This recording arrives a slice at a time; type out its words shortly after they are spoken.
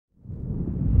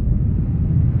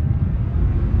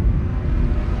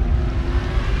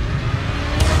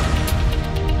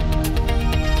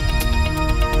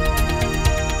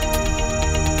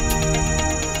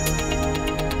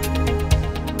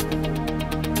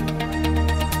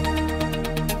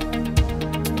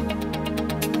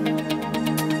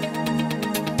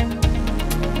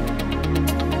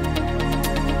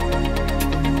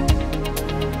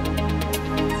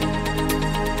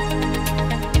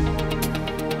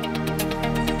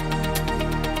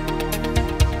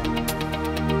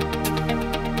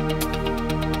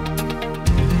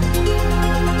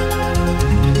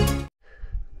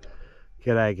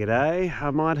G'day, g'day. I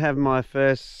might have my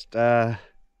first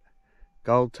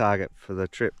gold target for the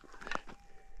trip.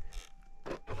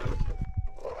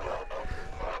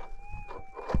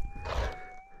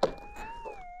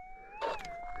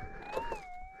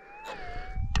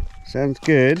 Sounds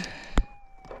good.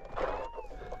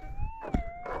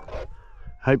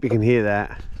 Hope you can hear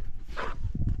that.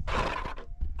 I'm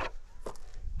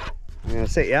going to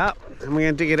set you up and we're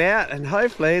going to dig it out, and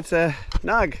hopefully it's a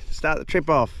nug to start the trip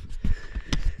off.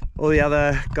 All the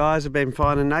other guys have been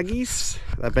finding nuggies.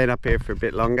 They've been up here for a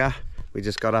bit longer. We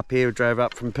just got up here, we drove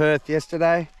up from Perth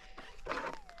yesterday.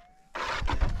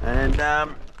 And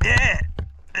yeah,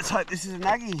 let's hope this is a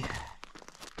nuggie.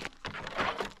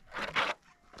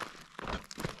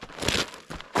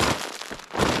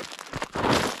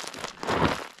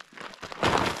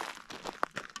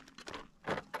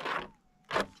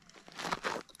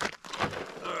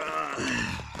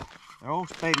 They're all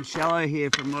been shallow here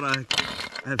from what I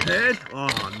have heard.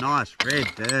 Oh, nice red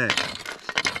dirt.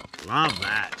 Love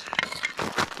that.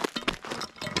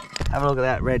 Have a look at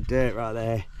that red dirt right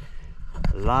there.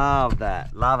 Love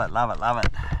that. Love it, love it, love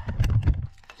it.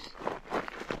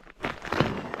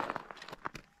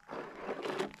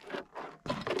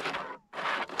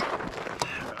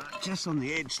 Right, just on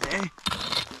the edge there.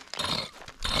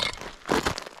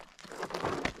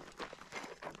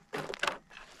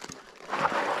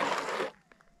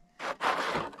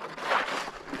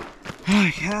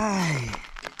 Okay,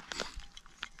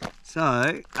 so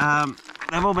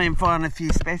they've all been finding a few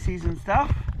species and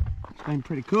stuff. It's been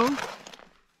pretty cool.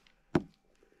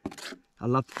 I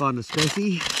love to find a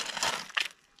specie.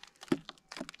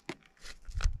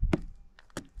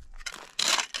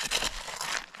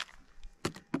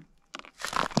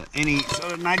 But any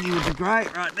sort of nuggie would be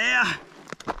great right now.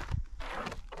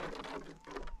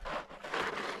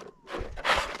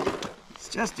 It's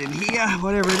just in here,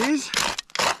 whatever it is.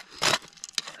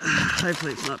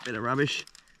 Hopefully it's not a bit of rubbish.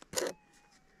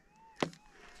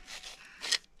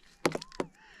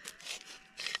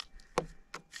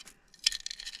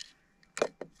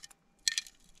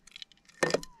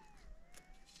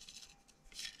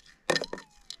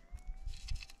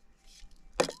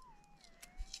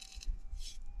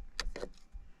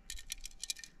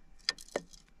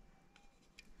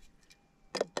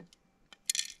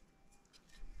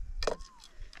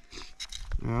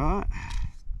 All right.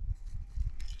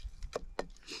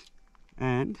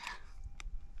 And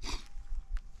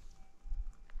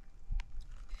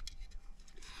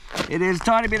it is a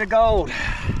tiny bit of gold.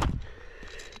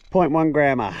 0.1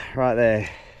 grammer right there.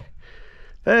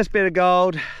 First bit of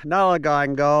gold,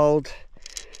 Nullagine gold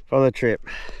for the trip.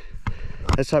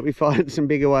 Let's hope we find some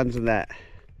bigger ones than that.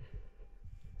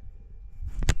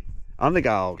 On the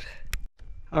gold.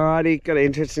 Alrighty, got an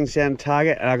interesting sound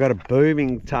target, and I got a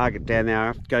booming target down there. I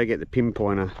have to go get the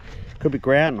pinpointer. Could be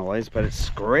ground noise, but it's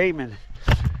screaming.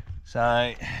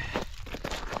 So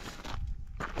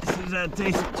this is a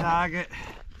decent target.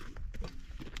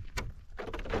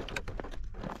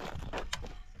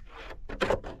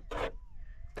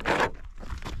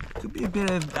 Could be a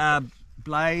bit of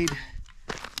blade,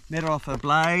 metal off a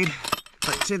blade,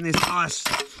 but it's in this nice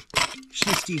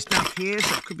schisty stuff here,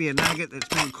 so it could be a nugget that's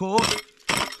been caught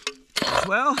as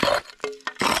well.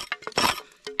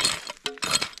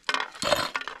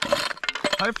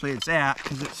 Hopefully it's out,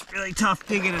 because it's really tough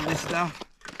digging in this stuff.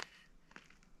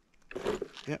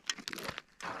 Yep.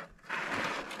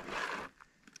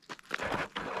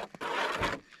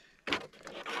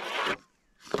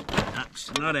 No,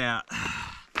 it's not out.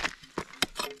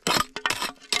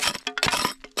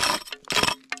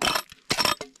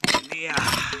 Yeah.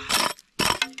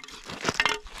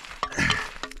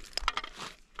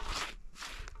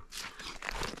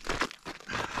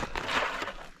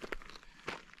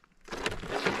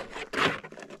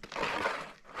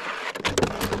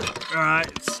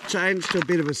 Alright, it's changed to a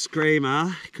bit of a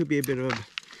screamer. Could be a bit of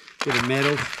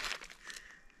metal.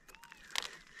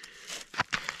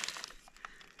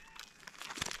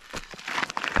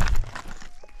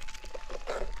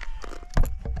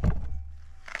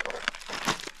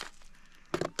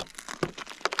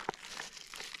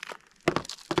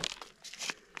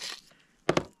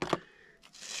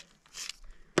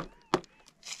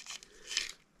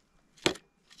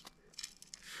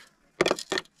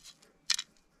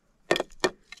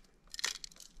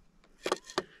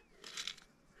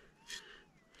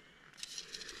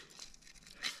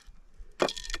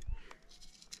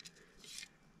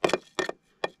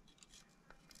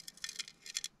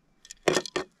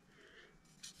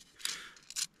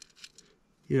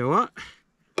 You know what?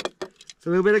 It's a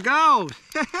little bit of gold.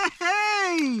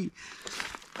 Hey!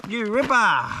 You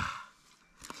ripper!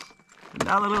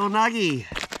 Another little nuggie.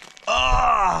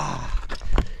 Oh,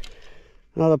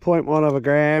 another 0.1 of a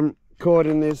gram caught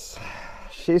in this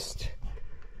schist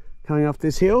coming off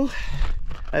this hill.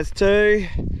 That's two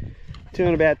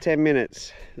in about 10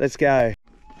 minutes. Let's go.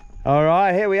 All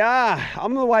right, here we are. I'm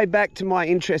on the way back to my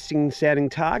interesting sounding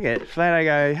target. Flano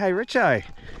go, hey Richo,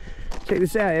 check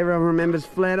this out. Everyone remembers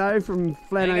Flano from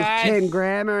Flano's 10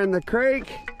 grammer in the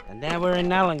creek. And now we're in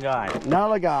Nullagine.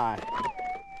 Nullagine.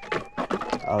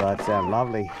 Oh, that sounded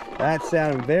lovely. That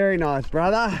sounded very nice,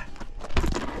 brother.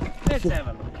 Let's have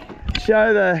a look.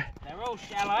 Show the... They're all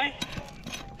shallow.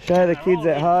 Show the kids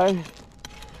at home.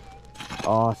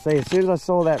 Oh, see, as soon as I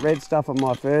saw that red stuff on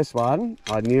my first one,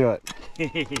 I knew it.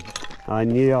 I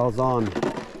knew I was on.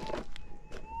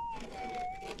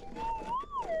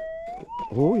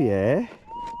 Oh yeah.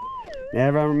 Now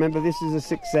everyone remember this is a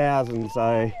 6000,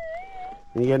 so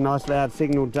when you get a nice loud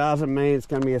signal doesn't mean it's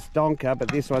going to be a stonker, but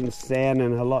this one's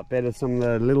sounding a lot better than some of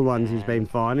the little ones he's been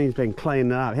finding. He's been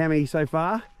cleaning it up. How many so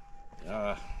far?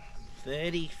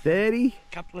 30. 30?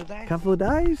 Couple of days. Couple of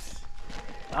days?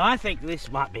 I think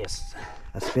this might be a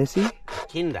specie?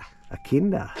 kinder. A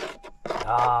kinder.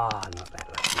 Oh, not that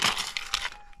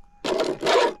lucky.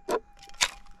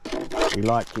 We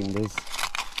like kinders.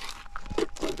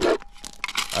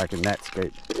 I reckon that's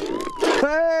good.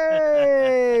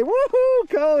 Hey! Woohoo!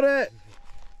 Caught it!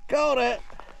 Got it!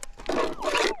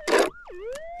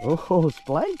 Oh, it's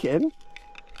blanking.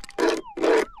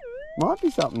 Might be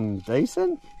something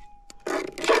decent.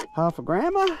 Half a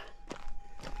grammer.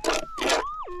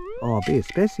 Oh, be a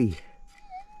specie.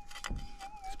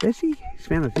 Specie? He's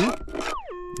found a few.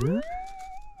 Yeah.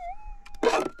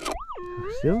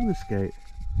 Still in the scoop.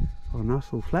 Oh,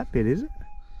 nice little flat bit, is it?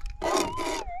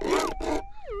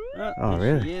 Oh,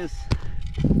 really? She is.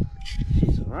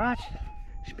 She's alright.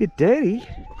 She's a bit dirty. She's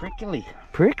prickly.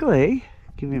 Prickly?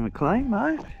 Give him a clean,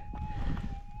 mate.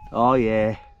 Oh,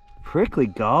 yeah. Prickly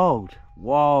gold.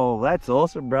 Whoa, that's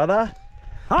awesome, brother.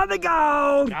 On the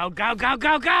gold! Go, go, go,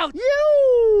 go, go!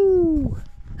 You!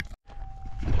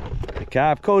 Okay,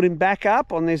 I've called him back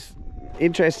up on this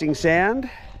interesting sound.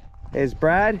 There's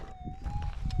Brad.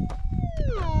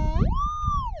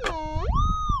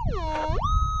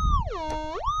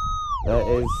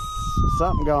 There is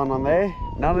something going on there.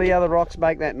 None of the other rocks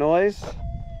make that noise.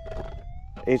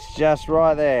 It's just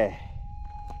right there.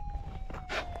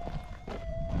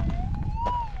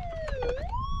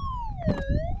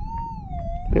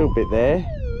 A little bit there,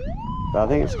 but I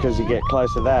think it's because you get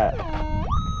close to that.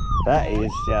 That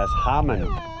is just humming.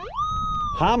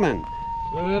 Humming.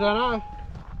 I don't know.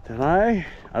 Don't know.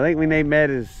 I think we need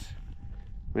metas.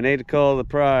 We need to call the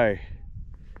pro.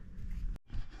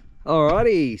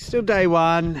 Alrighty, still day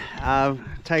one.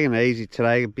 Taking it easy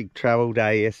today. A big travel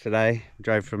day yesterday.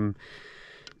 Drove from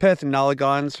Perth and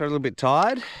Nullagine, so a little bit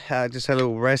tired. Just had a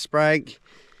little rest break.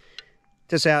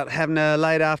 Just out having a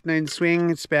late afternoon swing.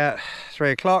 It's about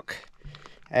 3 o'clock,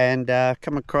 and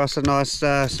come across a nice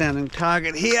sounding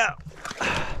target here.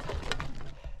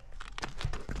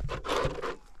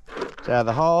 It's out of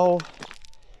the hole,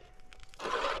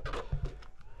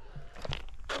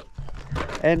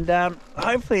 and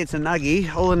hopefully it's a nuggie.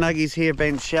 All the nuggies here have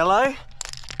been shallow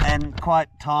and quite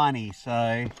tiny,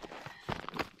 so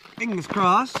fingers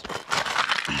crossed.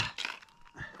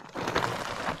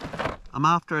 I'm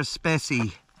after a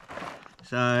specie,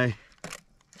 so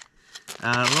a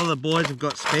lot of the boys have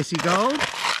got specie gold,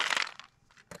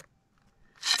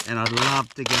 and I'd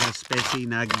love to get a specie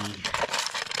nuggie.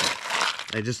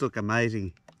 They just look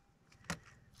amazing.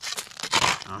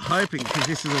 I'm hoping, because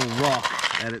this is all rock,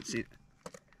 that it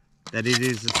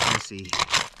is a specie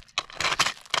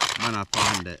when I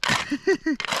find it.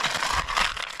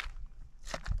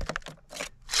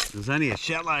 There's only a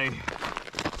shallow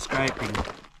scraping.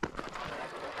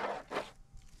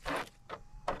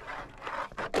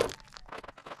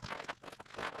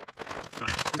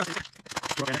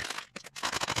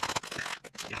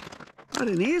 Right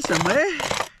in here somewhere.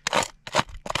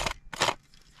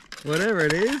 Whatever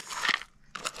it is.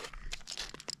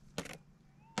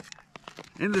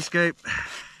 In the scoop.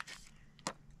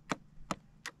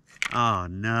 Oh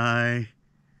no.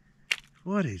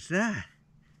 What is that?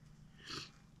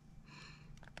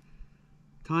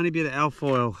 Tiny bit of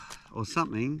alfoil or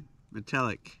something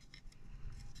metallic.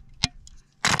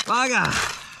 Bugger!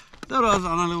 Thought I was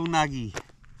on a little nuggie.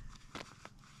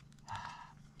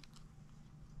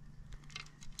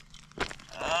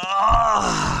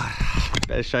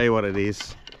 Better show you what it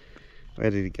is. Where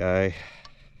did it go?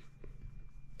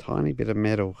 Tiny bit of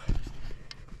metal.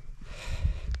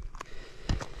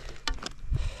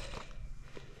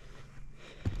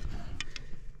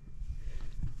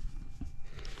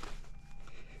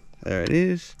 There it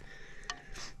is.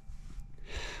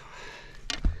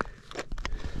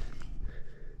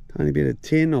 Tiny bit of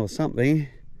tin or something.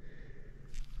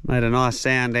 Made a nice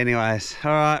sound anyways.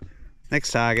 All right,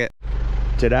 next target.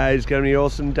 Today's gonna be an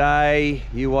awesome day.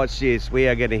 You watch this. We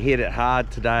are gonna hit it hard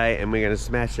today and we're gonna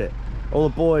smash it. All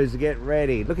the boys, get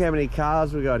ready. Look how many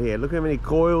cars we got here. Look how many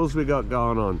coils we got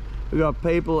going on. We got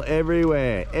people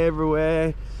everywhere,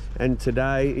 everywhere. And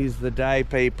today is the day,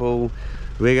 people.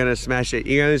 We're gonna smash it.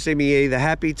 You're gonna see me either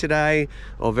happy today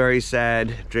or very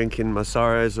sad, drinking my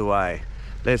sorrows away.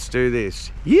 Let's do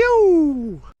this.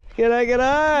 You! G'day,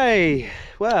 g'day.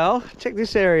 Well, check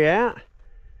this area out.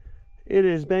 It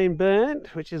has been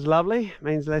burnt, which is lovely.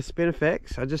 Means less spin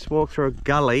effects. I just walked through a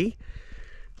gully.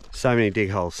 So many dig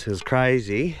holes. It was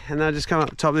crazy. And then I just come up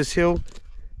the top of this hill.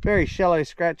 Very shallow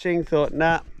scratching. Thought,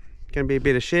 nah, gonna be a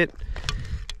bit of shit.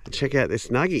 And check out this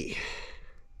nuggie.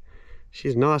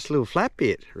 She's a nice little flat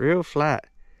bit. Real flat.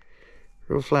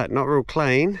 Real flat. Not real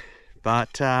clean.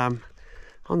 But on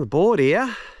the board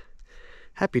here.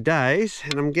 Happy days.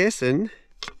 And I'm guessing,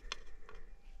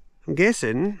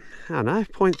 I don't know,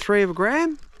 0.3 of a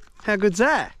gram. How good's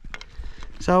that?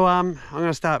 So I'm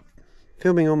gonna start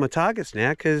filming all my targets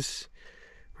now because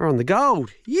we're on the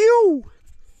gold. You!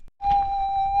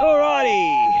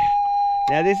 Alrighty.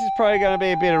 Now this is probably gonna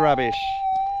be a bit of rubbish,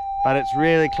 but it's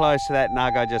really close to that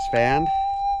nug I just found.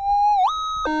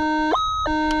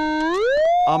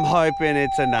 I'm hoping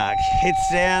it's a nug. It's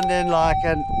sounding like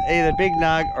an either big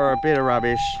nug or a bit of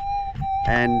rubbish.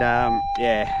 And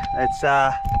yeah, let's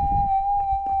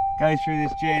go through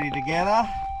this journey together.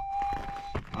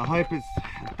 I hope it's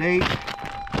deep,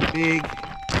 big,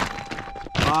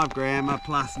 5 grammer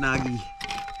plus nuggy.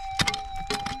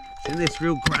 It's in this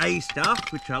real grey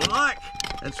stuff, which I like.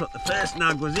 That's what the first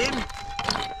nug was in.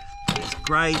 This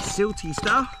grey silty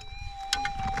stuff.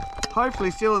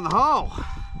 Hopefully still in the hole.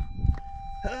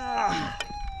 No.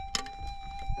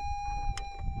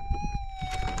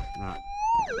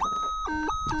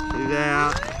 She's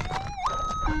out.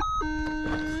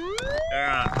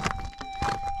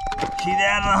 She's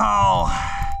out of the hole.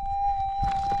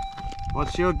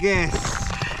 What's your guess?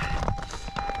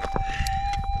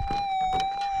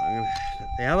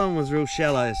 The other one was real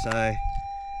shallow, so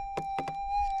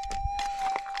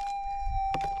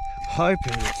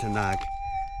hoping it's a nug.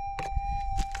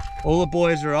 All the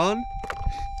boys are on.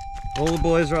 All the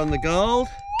boys are on the gold.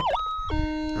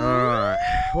 Alright,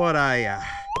 what are ya?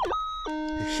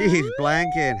 She's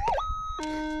blanking.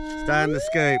 Stay in the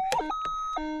scoop.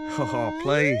 Oh,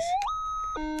 please.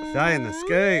 Stay in the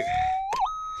scoop.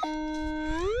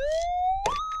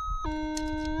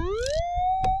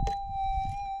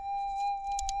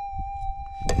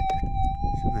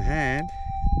 It's in the hand.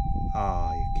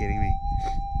 Oh, you're kidding me.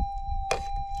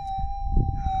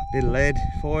 Bit of lead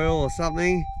foil or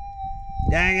something.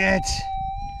 Dang it!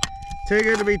 Too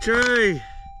good to be true.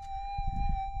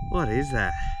 What is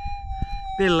that?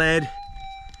 Bit of lead.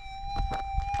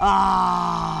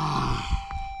 Ah,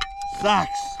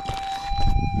 sucks.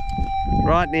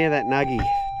 Right near that nuggy.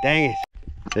 Dang it.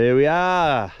 There we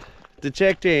are.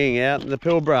 Detecting out in the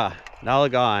Pilbara.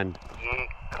 Nullagine. You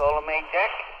calling me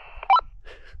Jack?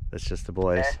 That's just the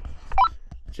boys. Yeah.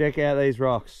 Check out these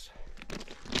rocks.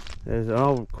 There's an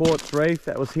old quartz reef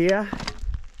that was here.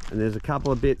 And there's a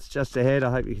couple of bits just ahead.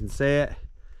 I hope you can see it.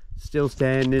 Still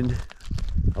standing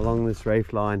along this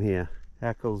reef line here.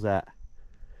 How cool's that?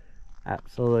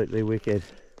 Absolutely wicked.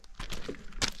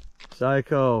 So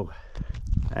cool.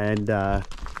 And my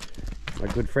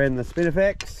good friend the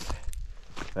Spinifex.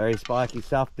 Very spiky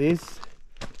stuff this.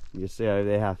 You see over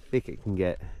there how thick it can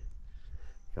get.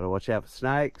 Got to watch out for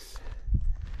snakes.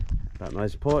 But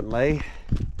most importantly,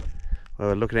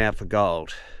 we're looking out for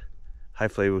gold.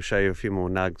 Hopefully we'll show you a few more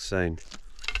nugs soon.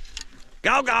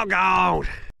 Gold, gold, gold!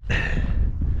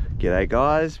 G'day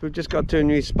guys, we've just got to a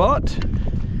new spot.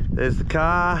 There's the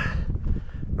car.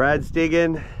 Brad's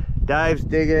digging, Dave's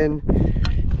digging,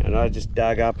 and I just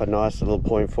dug up a nice little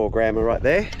 0.4 grammer right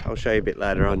there. I'll show you a bit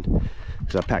later on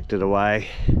because I packed it away.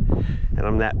 And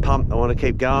I'm that pumped, I want to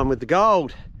keep going with the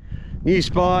gold. New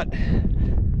spot,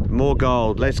 more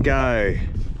gold, let's go.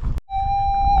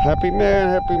 Happy man,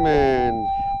 happy man.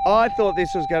 I thought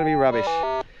this was going to be rubbish.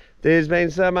 There's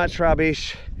been so much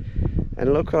rubbish.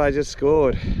 And look what I just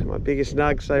scored. My biggest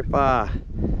nug so far.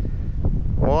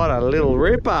 What a little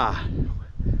ripper.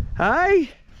 Hey?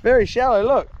 Very shallow,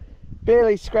 look.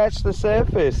 Barely scratched the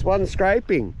surface. One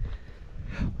scraping.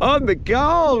 On the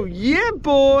goal. Yeah,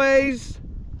 boys.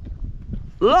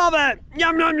 Love it.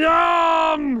 Yum, yum,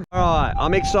 yum. All right,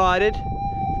 I'm excited.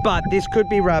 But this could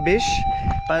be rubbish.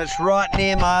 But it's right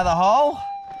near my other hole.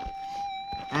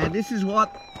 And this is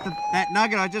what that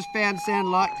nugget I just found sounded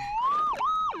like.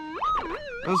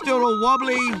 I was doing all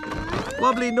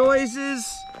wobbly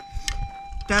noises.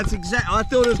 That's exact. I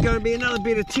thought it was going to be another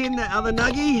bit of tin, that other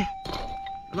nuggy.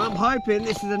 And I'm hoping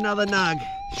this is another nug.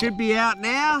 Should be out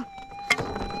now.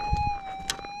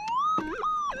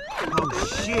 Oh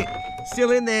shit.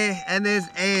 Still in there, and there's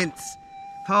ants.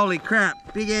 Holy crap.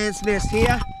 Big ants nest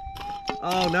here.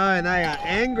 Oh no, they are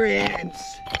angry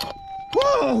ants.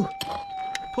 Whoa!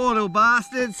 Poor little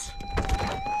bastards.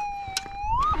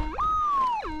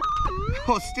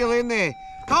 Oh, still in there.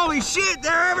 Holy shit,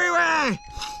 they're everywhere!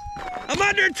 I'm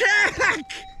under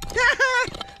attack!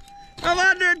 I'm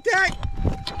under attack!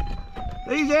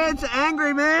 These ants are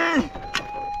angry, man!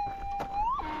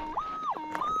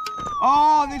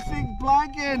 Oh, this thing's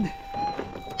blanking!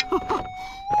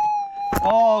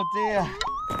 Oh dear.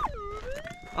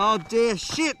 Oh dear,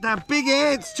 shit, they're big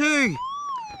ants too!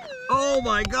 Oh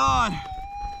my god!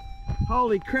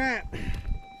 Holy crap!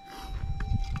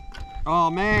 Oh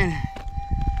man!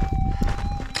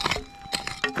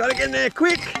 Gotta get in there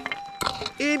quick!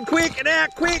 In quick and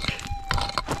out quick!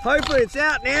 Hopefully it's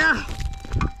out now!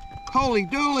 Holy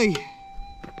dooly!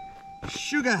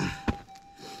 Sugar!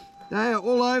 They are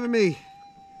all over me!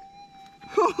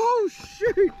 Oh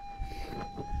shoot!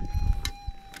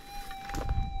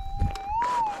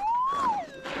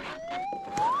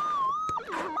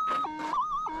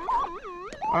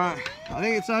 Alright, I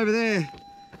think it's over there,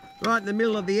 right in the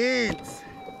middle of the ants.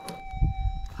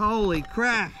 Holy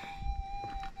crap.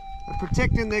 They're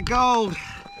protecting their gold.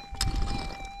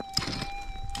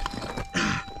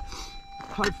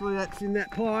 Hopefully that's in that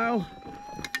pile.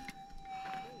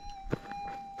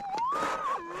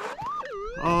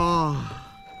 Oh,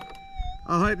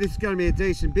 I hope this is going to be a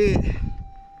decent bit.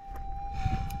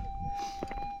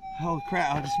 Holy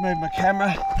crap, I just moved my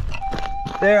camera.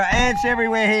 There are ants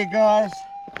everywhere here, guys.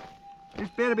 This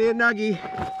better be a nuggy.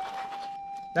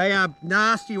 They are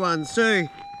nasty ones too.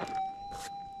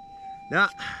 Nah.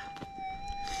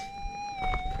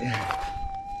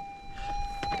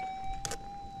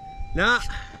 Nah.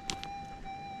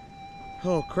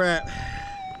 Oh crap.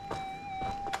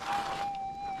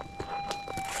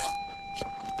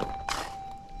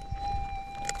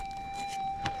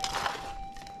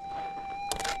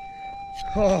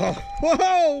 Oh,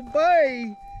 whoa,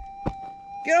 boy!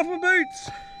 Get off my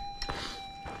boots!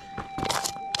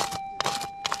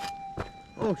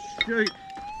 Oh shoot!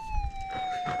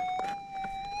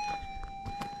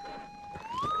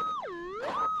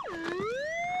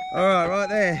 Alright, right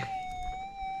there.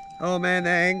 Oh man,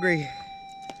 they're angry.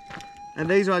 And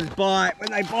these ones bite. When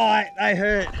they bite, they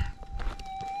hurt.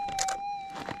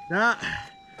 Nah.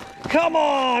 Come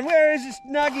on! Where is this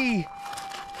nuggy?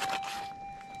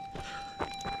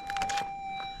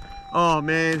 Oh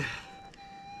man.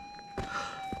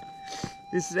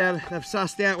 This is how they've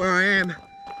sussed out where I am.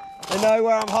 They know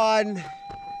where I'm hiding.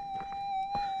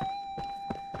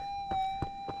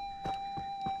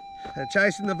 They're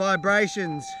chasing the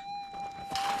vibrations.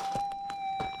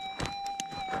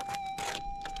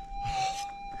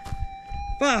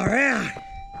 Far out.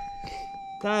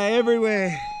 They're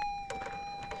everywhere.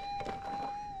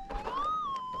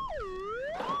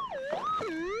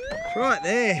 It's right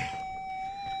there.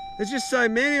 There's just so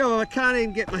many of them, I can't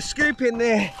even get my scoop in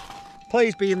there.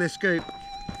 Please be in the scoop.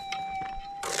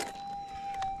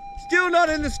 Still not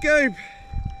in the scoop.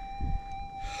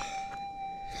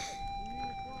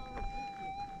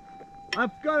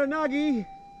 I've got a nuggy.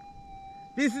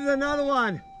 This is another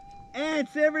one.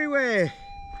 Ants everywhere.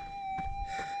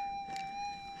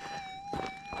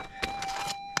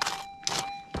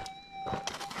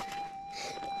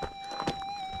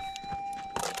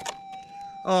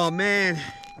 Oh man.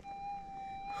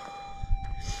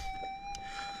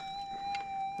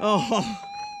 Oh.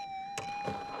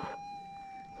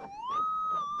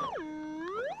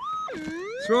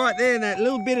 It's right there in that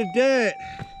little bit of dirt.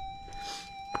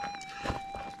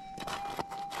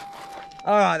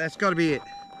 Alright, that's got to be it.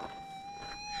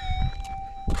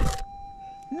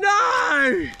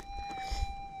 No!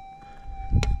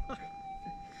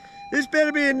 This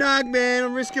better be a nug, man.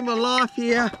 I'm risking my life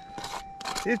here.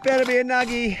 This better be a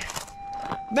nuggy.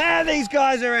 Man, these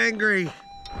guys are angry.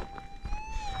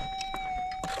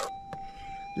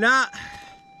 Nah.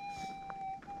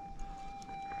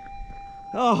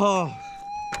 Oh.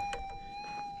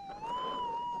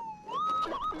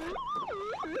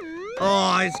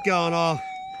 Oh, it's going off.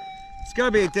 It's got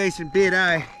to be a decent bit,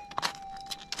 eh?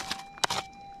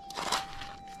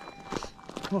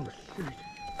 Oh, shoot.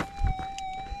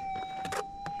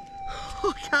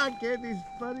 I can't get this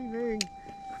bloody thing.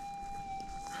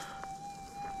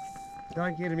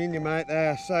 Don't get them in you, mate. They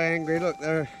are so angry. Look,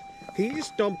 they're Can you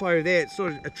just stomp over there? It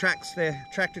sort of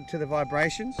attracted to the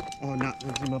vibrations. Oh no,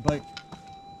 it's in my boot.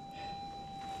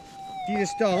 If you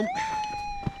just stomp.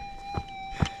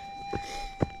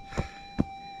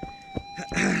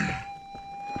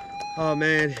 Oh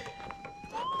man.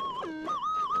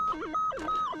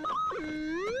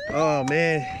 Oh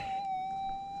man.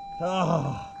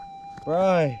 Oh,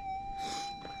 bro.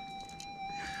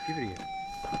 Give it here.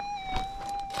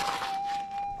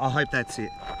 I hope that's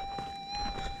it.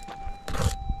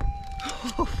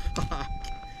 Oh, fuck.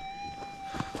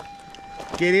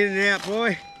 Get in and out,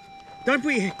 boy. Don't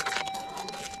put your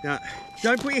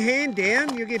hand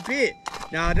down. You'll get bit.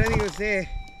 No, I don't think it was there.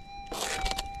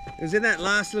 It was in that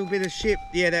last little bit of ship.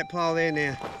 Yeah, that pile there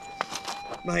now,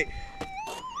 mate.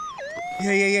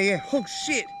 Yeah. Oh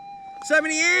shit! So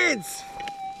many ants,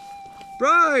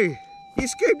 bro. You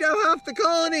scooped up half the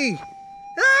colony.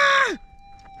 Ah!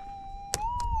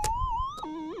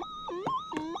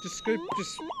 Just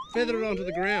feather it onto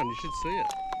the ground. You should see it.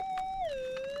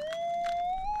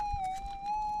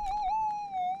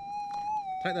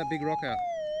 Take that big rock out.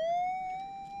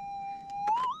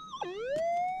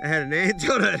 I had an ant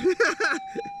on it.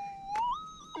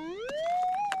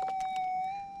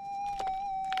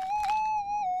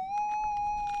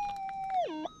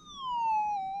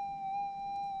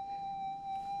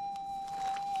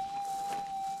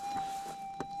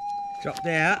 Dropped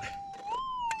out.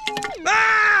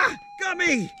 Ah! Got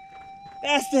me!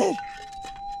 Bastard!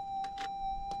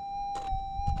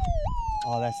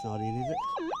 Oh, that's not it, is it?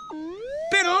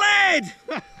 Bit of lead!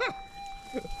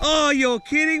 Oh, you're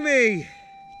kidding me!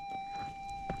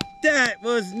 That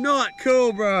was not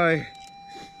cool, bro.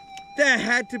 That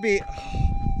had to be...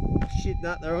 Oh, shit,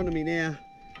 nut, they're onto me now.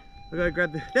 I gotta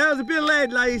grab the... That was a bit of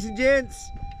lead, ladies and gents.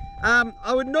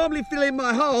 I would normally fill in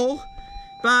my hole,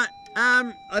 but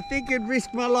I think it'd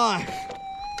risk my life.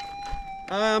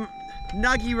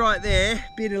 Nuggy right there,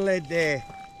 bit of lead there.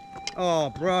 Oh,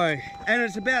 bro. And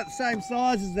it's about the same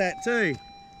size as that too.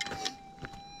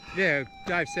 Yeah,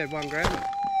 Dave said 1 gram.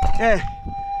 Yeah.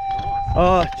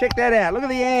 Oh, check that out. Look at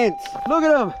the ants. Look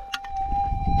at them.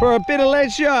 For a bit of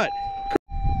lead shot.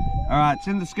 All right, it's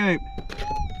in the scoop.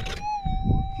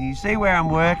 Can you see where I'm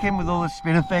working with all the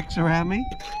spin effects around me?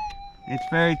 It's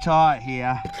very tight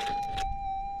here.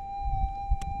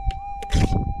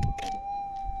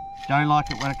 Don't like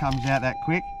it when it comes out that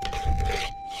quick.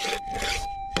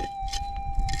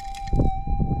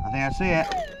 I think I see it.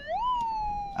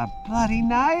 A bloody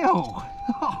nail.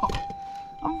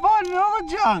 I'm finding all the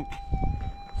junk.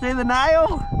 See the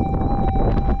nail?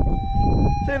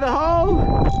 See the hole?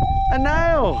 A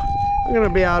nail. I'm going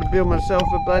to be able to build myself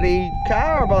a bloody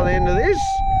car by the end of this.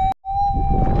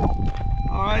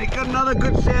 Alrighty, got another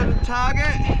good sounding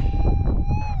target.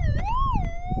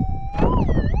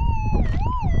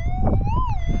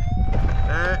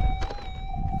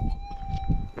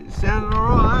 It's sounding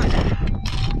alright.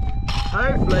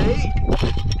 Hopefully,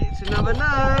 it's another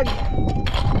nug.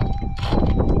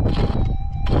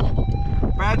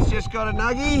 Brad's just got a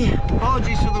nuggy.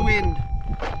 Apologies for the wind.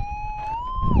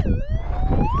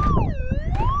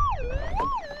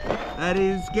 That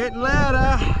is getting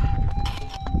louder.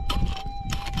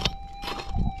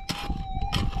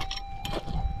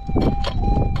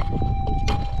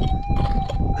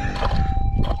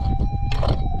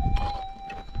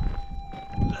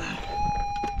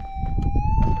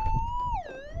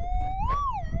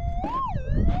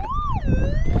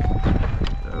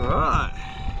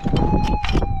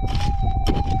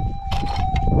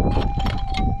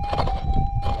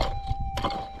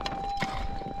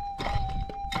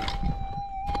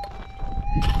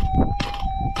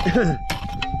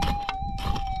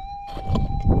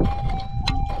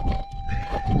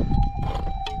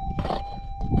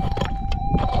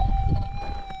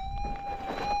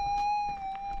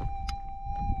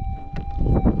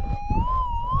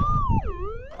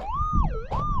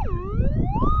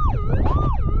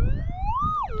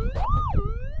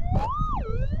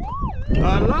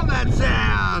 I love that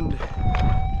sound.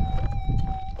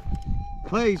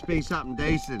 Please be something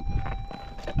decent.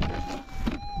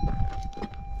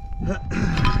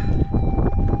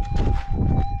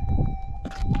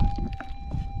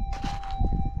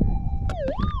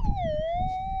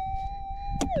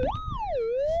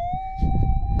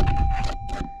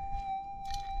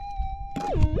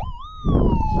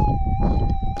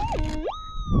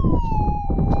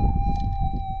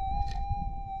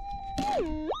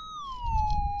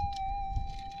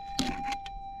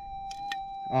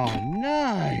 Oh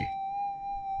no!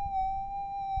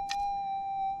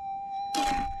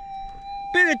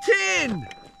 Bit of tin!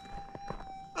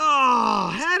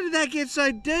 Oh, how did that get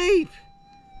so deep?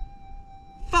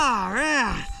 Far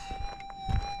out!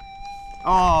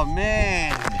 Oh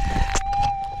man,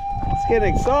 it's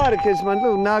getting excited because my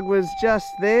little nug was just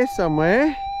there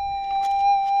somewhere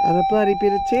and a bloody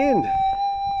bit of tin.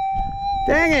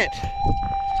 Dang it!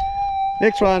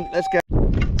 Next one, let's go.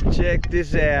 Check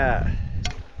this out.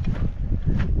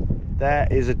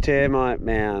 That is a termite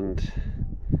mound,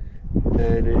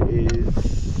 and it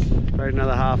is probably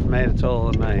another half a metre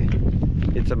taller than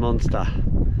me. It's a monster.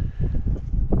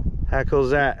 How cool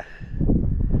is that?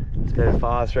 Let's go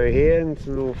fire through here, and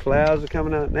some little flowers are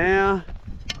coming up now.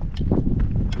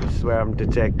 This is where I'm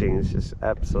detecting. It's just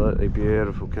absolutely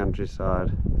beautiful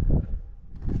countryside.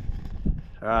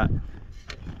 Alright,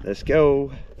 let's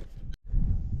go.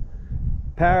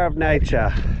 Power of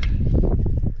nature. I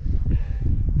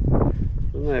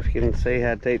don't know if you can see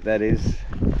how deep that is.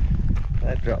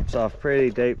 That drops off pretty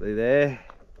deeply there.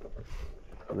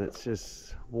 And it's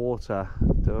just water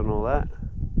doing all that.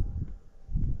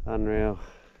 Unreal.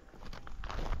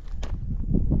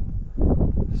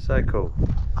 So cool.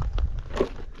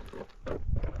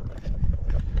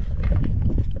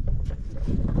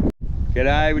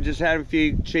 G'day, we just had a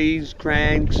few cheese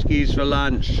crankies for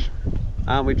lunch.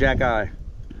 Aren't we, Jacko?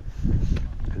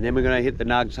 And then we're going to hit the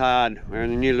nugs hard. We're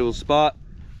in a new little spot.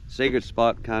 Secret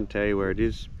spot, can't tell you where it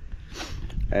is.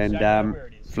 And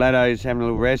Flatto's having a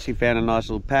little rest. He found a nice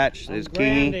little patch. There's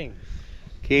Kingy.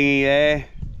 Kingy there.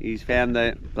 He's found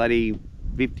the bloody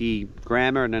 50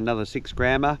 grammer and another 6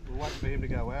 grammer. We'll wait for him to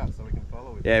go out so we can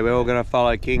follow him. Yeah, we're all going to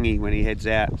follow Kingy when he heads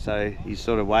out. So he's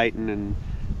sort of waiting, and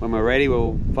when we're ready,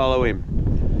 we'll follow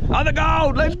him. Oh, the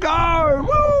gold! Let's go!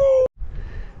 Woo!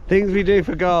 Things we do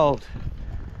for gold.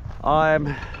 I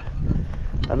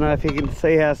don't know if you can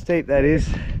see how steep that is.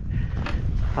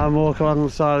 I'm walking along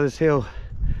the side of this hill.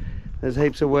 There's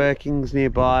heaps of workings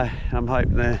nearby. I'm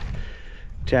hoping to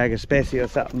jag a specie or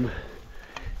something.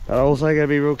 But I'm also going to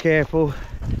be real careful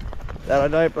that I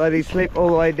don't bloody slip all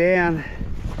the way down,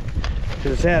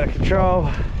 because it's out of control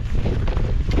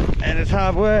and it's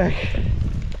hard work.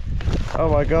 Oh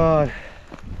my god,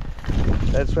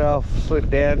 that's where I'll slip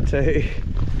down to.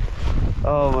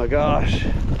 Oh my gosh,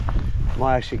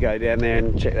 might actually go down there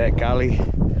and check that gully.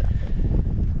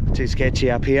 Too sketchy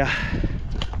up here.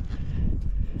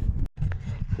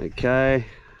 Okay,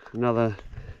 another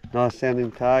nice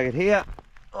sounding target here.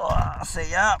 Oh, I'll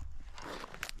see ya.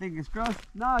 Fingers crossed.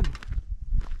 Nug.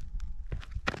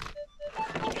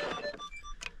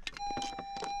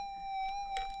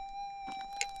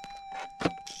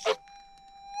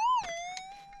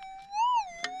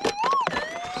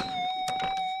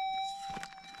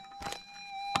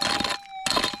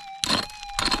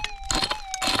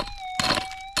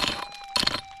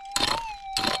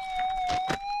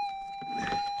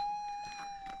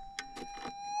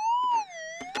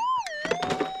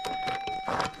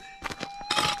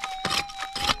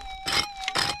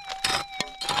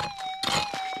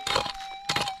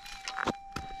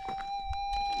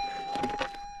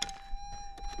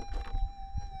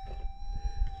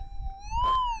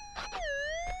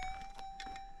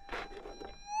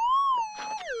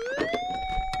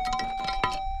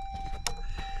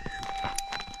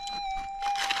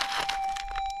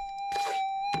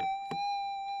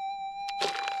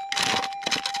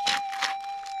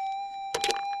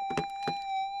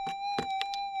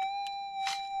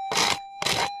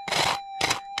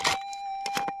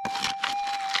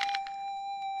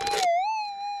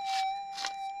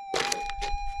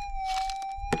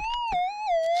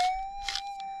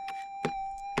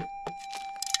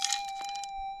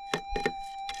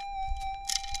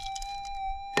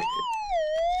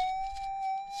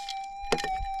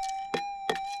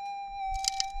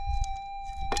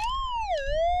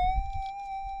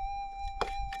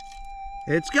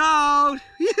 It's gold!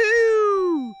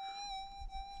 Yoo-hoo!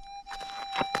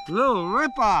 Little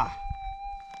ripper!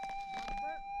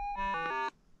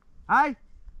 Hey?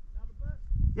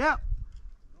 Yep.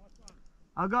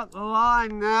 I got the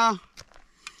line now.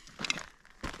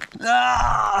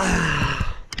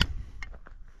 Ah.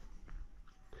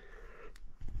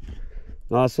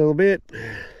 Nice little bit.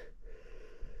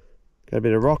 Got a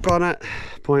bit of rock on it.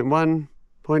 0.1,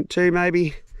 0.2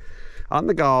 maybe. On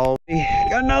the goal.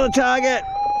 Got another target.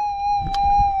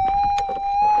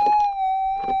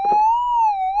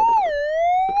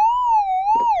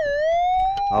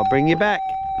 I'll bring you back.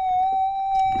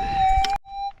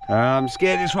 I'm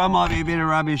scared this one might be a bit of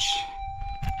rubbish.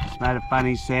 It's made a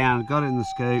funny sound. Got it in the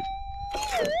scoop.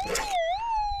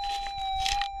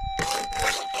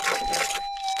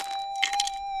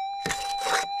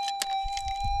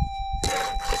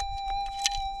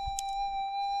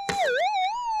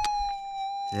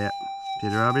 Yeah,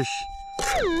 bit of rubbish.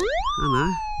 I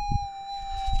know.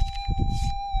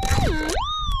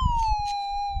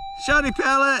 Shoddy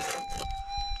pellet.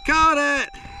 Caught it.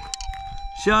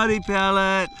 Shoddy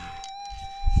pellet.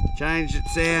 Changed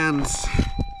its sounds.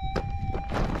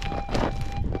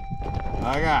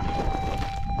 Okay.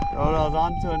 Thought I was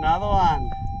on to another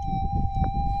one.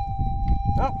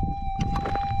 Oh.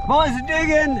 Boys are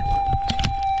digging.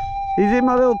 He's in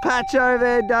my little patch over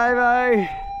there, Davo.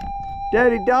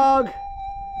 Dirty dog.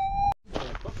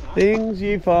 Things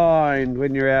you find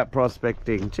when you're out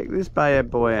prospecting. Check this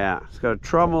bad boy out. It's got a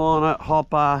trommel on it,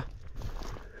 hopper,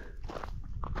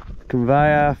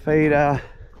 conveyor, feeder.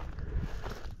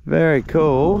 Very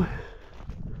cool.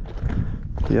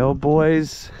 The old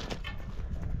boys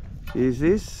use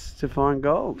this to find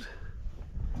gold.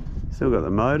 Still got the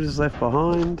motors left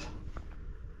behind.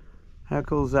 How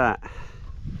cool is that?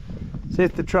 See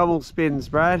if the trommel spins,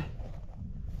 Brad.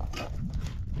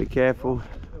 Be careful.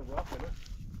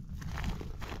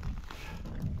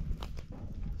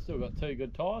 Still got 2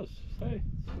 good tyres, see?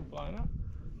 Still blowing up.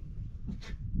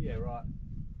 Yeah, right.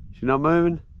 She's not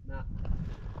moving? Nah.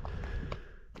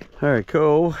 Very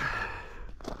cool.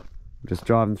 Just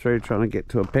driving through trying to get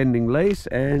to a pending lease,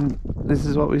 and this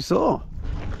is what we saw.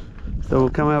 So we'll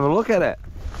come have a look at it.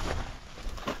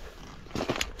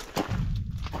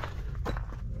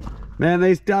 Man,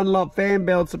 these Dunlop fan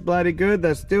belts are bloody good.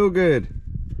 They're still good.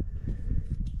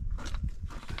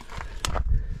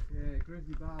 Yeah,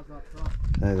 grizzly bars up front.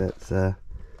 So that's a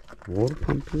water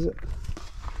pump, is it?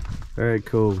 Very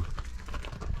cool.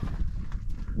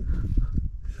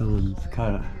 Someone's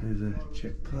cut it. There's a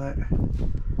check plate.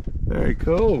 Very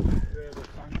cool.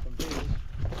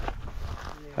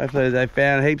 Hopefully they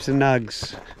found heaps of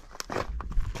nugs.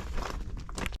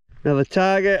 Another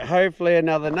target, hopefully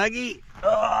another nuggie.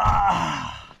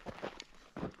 Ah.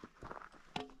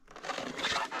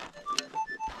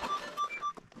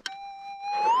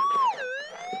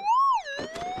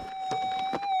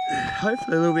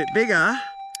 Hopefully a little bit bigger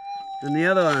than the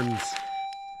other ones.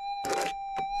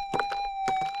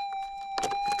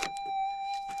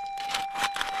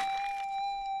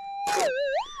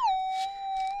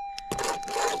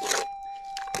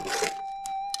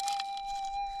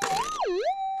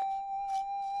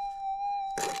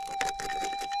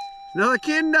 Another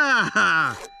kinder!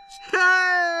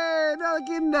 Hey, another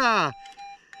kinder!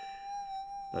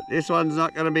 But this one's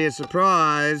not going to be a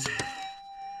surprise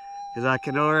because I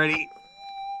can already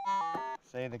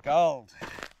see the gold.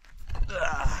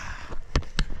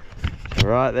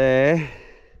 Right there.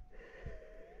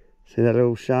 See that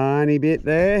little shiny bit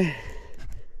there?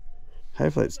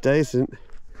 Hopefully it's decent.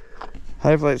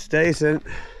 Hopefully it's decent.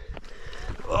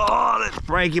 Oh, let's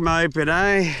break him open,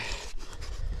 eh?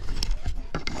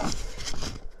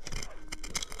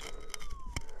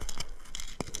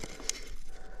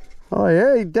 Oh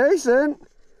yeah, he's decent.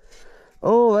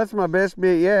 Oh, that's my best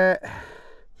bit yet.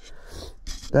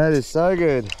 That is so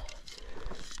good.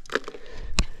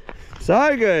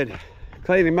 So good.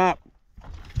 Clean him up.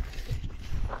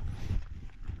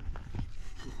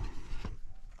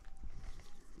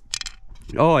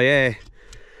 Oh yeah,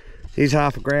 he's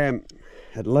 1/2 gram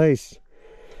at least.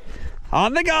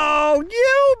 On the go,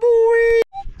 you boy!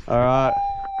 All right,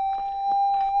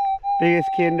 biggest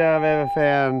kinder I've ever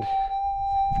found.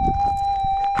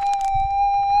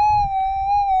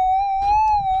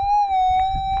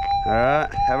 All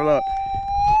right, have a look.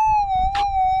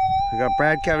 We've got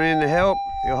Brad coming in to help.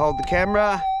 He'll hold the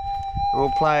camera and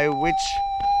we'll play which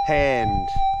hand.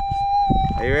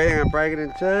 Are you ready? I'm gonna break it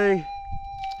in 2.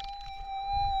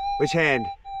 Which hand?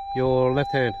 Your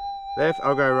left hand. Left?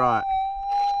 I'll go right.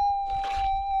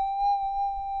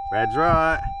 Brad's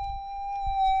right.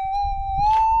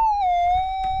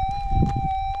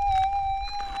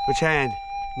 Which hand?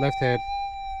 Left hand.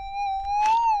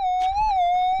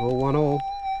 All 1 all.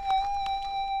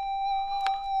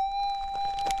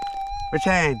 Which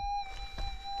hand?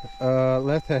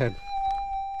 Left hand.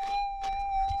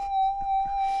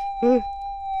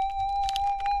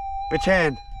 Which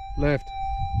hand? Left.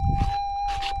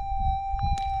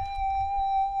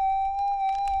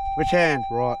 Which hand?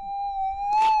 Right.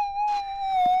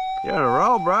 You're on a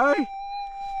roll, bro.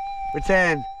 Which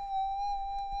hand?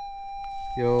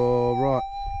 You're right.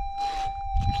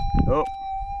 Oh,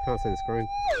 Can't see the screen.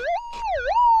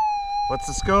 what's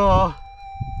the score? I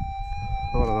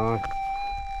don't know.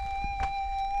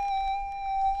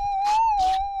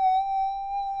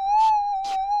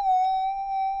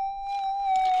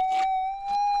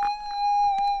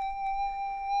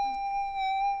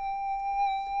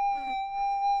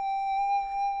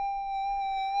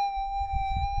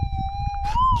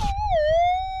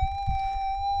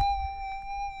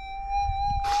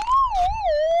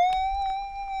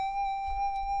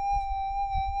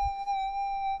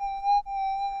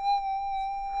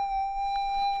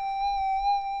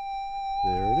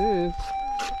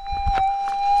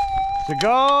 It's a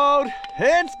gold!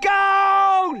 It's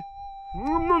gold!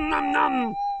 Nom, nom, nom,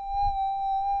 nom.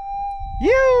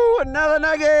 You, another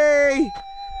nuggie!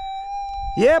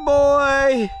 Yeah,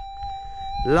 boy!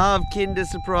 Love Kinder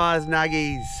Surprise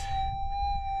nuggies.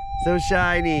 So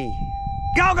shiny.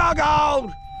 Gold, gold,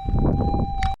 gold!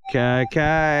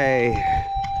 Okay.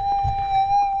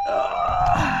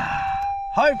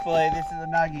 Hopefully this is a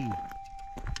nuggie.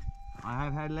 I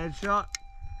have had lead shot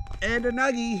and a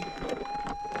nuggie.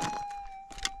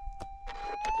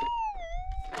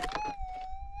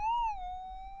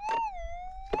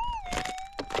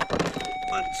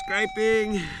 One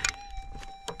scraping.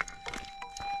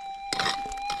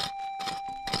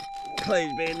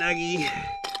 Please be a nuggie.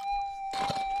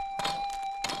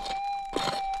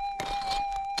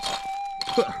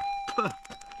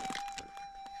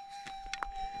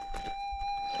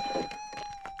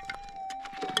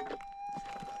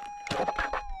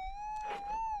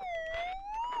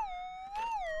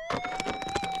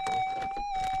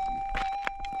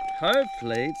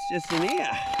 Hopefully it's just in here.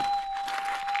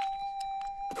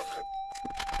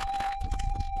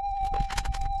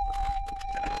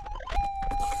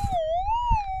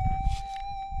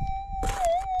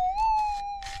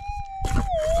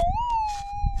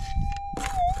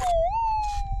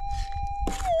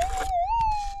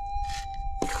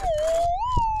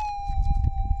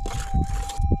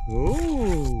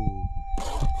 Ooh,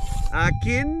 a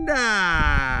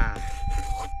Kinder.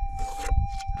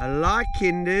 I like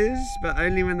Kinders, but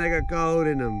only when they got gold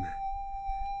in them.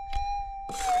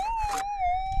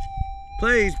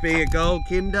 Please be a gold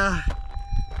Kinder.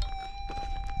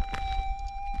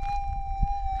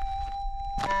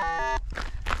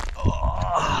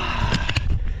 Oh,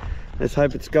 let's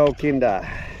hope it's gold Kinder.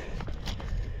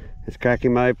 Let's crack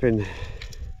him open.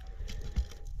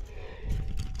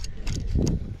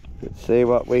 Let's see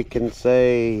what we can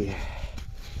see.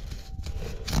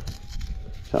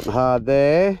 Something hard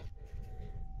there.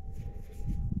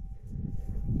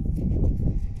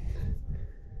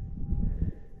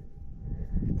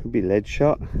 Could be lead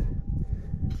shot.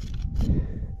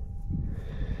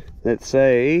 Let's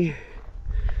see.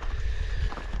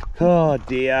 Oh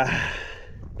dear.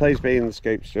 Please be in the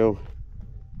scoop still.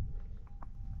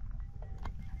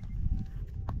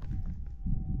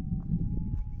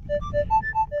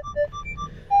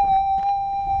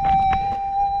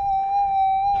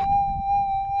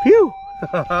 Phew!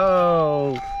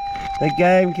 Oh, the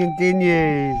game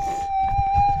continues.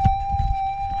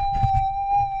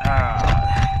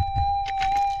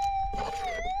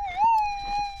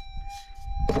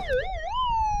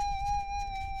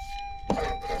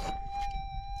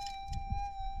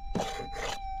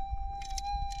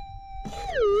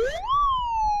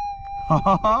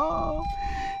 Oh,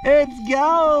 it's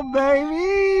gold,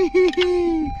 baby!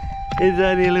 It's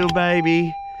only a little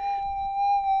baby.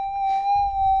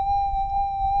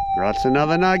 That's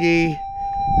another nuggie.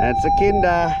 That's a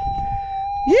Kinder.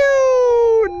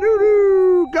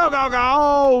 You go, go,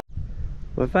 go!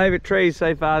 My favourite trees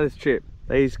so far this trip.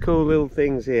 These cool little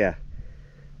things here.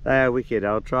 They are wicked.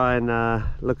 I'll try and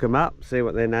look them up, see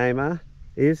what their name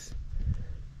is.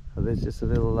 So there's just a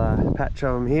little patch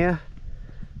of them here.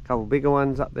 A couple bigger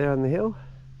ones up there on the hill.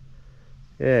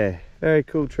 Yeah, very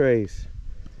cool trees.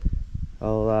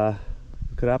 I'll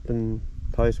look it up and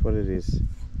post what it is.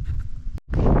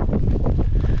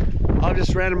 I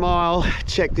just ran a mile,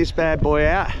 check this bad boy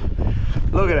out.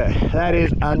 Look at it, that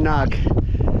is a nug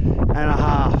and a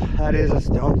half. That is a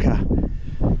stonker.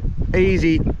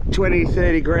 Easy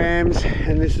 20-30 grams,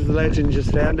 and this is the legend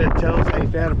just found it. Tell us how you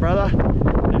found it, brother.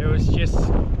 It was just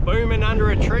booming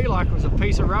under a tree like it was a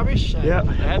piece of rubbish. Yep.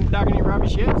 I hadn't dug any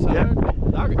rubbish yet, so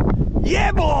Yep. dug it.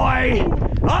 Yeah, boy!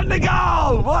 On the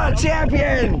goal! What a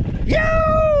champion!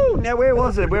 You! Now, where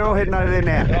was it? We're all heading over there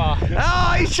now.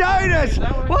 Oh, he showed us!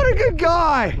 What a good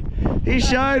guy! He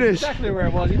showed us. Exactly where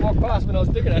it was. He walked past when I was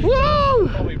digging it. Woo!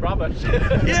 Probably rubbish.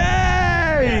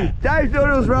 Yay! Dave thought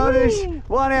it was rubbish.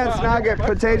 1 ounce nugget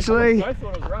potentially. I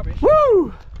thought it was rubbish.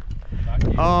 Woo!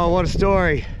 Oh, what a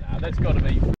story. Nah, that's got to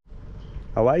be.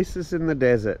 Oasis in the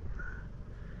desert.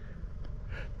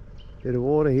 Bit of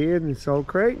water here in this old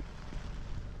creek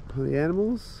for the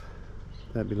animals.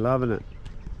 They'd be loving it.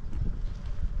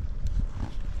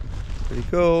 Pretty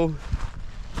cool.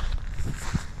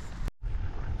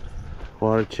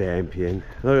 What a champion.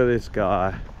 Look at this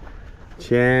guy.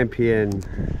 Champion.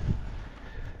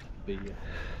 Beer.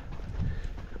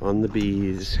 On the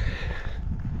beers.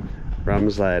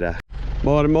 Rums later.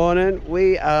 Morning, morning.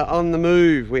 We are on the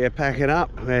move. We are packing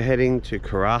up. We're heading to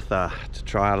Karratha to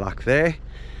try our luck there.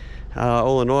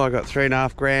 All in all, I got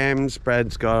 3.5 grams.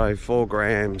 Brad's got 4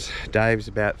 grams. Dave's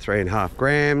about 3.5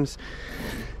 grams.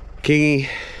 Kingy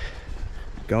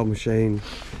Gold Machine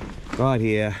right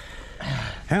here.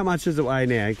 How much does it weigh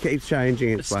now? It keeps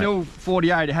changing its weight. Still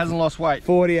 48, it hasn't lost weight.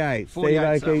 48.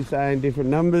 48, Steve-O keeps saying different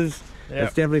numbers. Yep.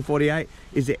 It's definitely 48.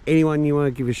 Is there anyone you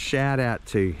want to give a shout out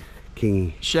to,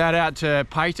 Kingy? Shout out to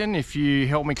Peyton. If you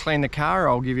help me clean the car,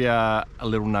 I'll give you a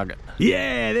little nugget.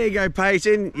 Yeah, there you go,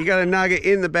 Peyton. You got a nugget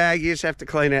in the bag. You just have to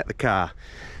clean out the car.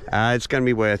 It's going to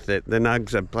be worth it. The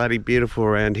nugs are bloody beautiful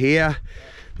around here.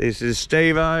 This is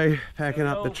Steve-O packing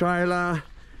up the trailer.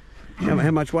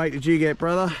 How much weight did you get,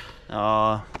 brother?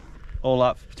 All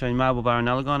up between Marble Bar and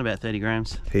Nullagine, about 30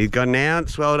 grams. He's got an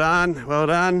ounce. Well done, well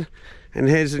done. And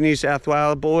here's the New South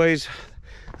Wales boys.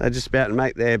 They're just about to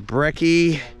make their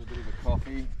brekkie. A bit of a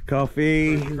coffee.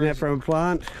 Coffee, isn't that from a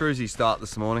plant? Cruisy start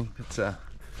this morning. But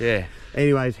yeah.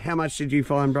 Anyways, how much did you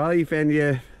find, brother? You found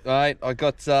your... Right, I've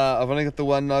only got the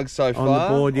one nug so far. On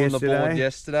the board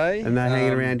yesterday. And they're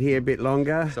hanging around here a bit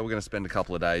longer. So we're going to spend a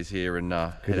couple of days here and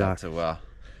head luck. out to...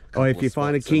 Oh, if you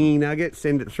find a Kingy nugget,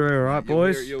 send it through, all right,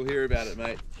 boys? You'll hear about it,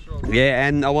 mate. Yeah,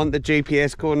 and I want the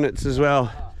GPS coordinates as well.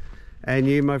 And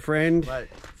you, my friend? Mate,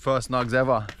 first nugs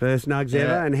ever. First nugs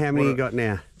ever, and how many you got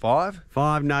now? 5.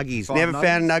 5 nuggies. 5 Never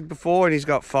found a nug before, and he's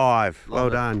got 5. Well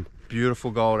done.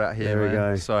 Beautiful gold out here, There we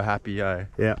go. So happy, yo.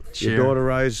 Yeah, Cheer. your daughter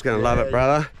Rose is going to love it,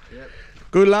 brother. Yep.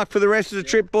 Good luck for the rest of the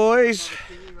trip, boys.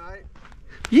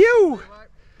 You!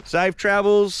 Safe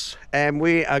travels, and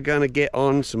we are going to get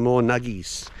on some more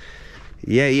nuggies.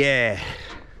 Yeah, yeah.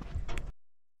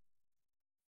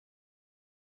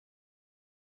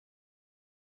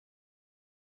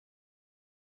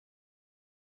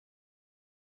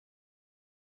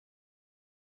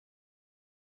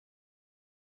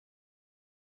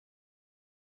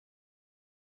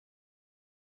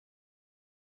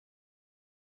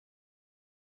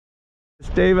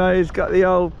 Steve-O's got the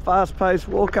old fast-paced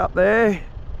walk up there.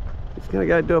 He's going to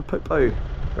go do a poo-poo.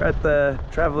 We're at the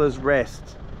Traveller's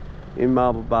Rest in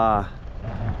Marble Bar.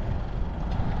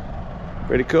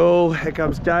 Pretty cool. Here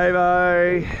comes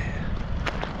Davo.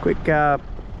 Quick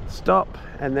stop,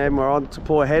 and then we're on to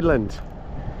Port Headland.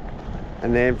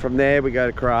 And then from there we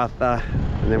go to Karratha,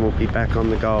 and then we'll be back on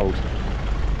the gold.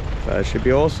 So it should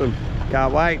be awesome.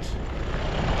 Can't wait.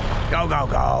 Go, go,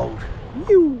 gold.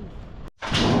 You.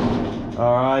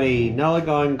 Alrighty,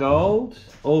 Nullagine Gold,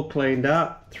 all cleaned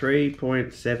up,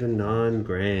 3.79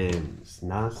 grams,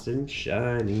 nice and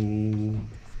shiny.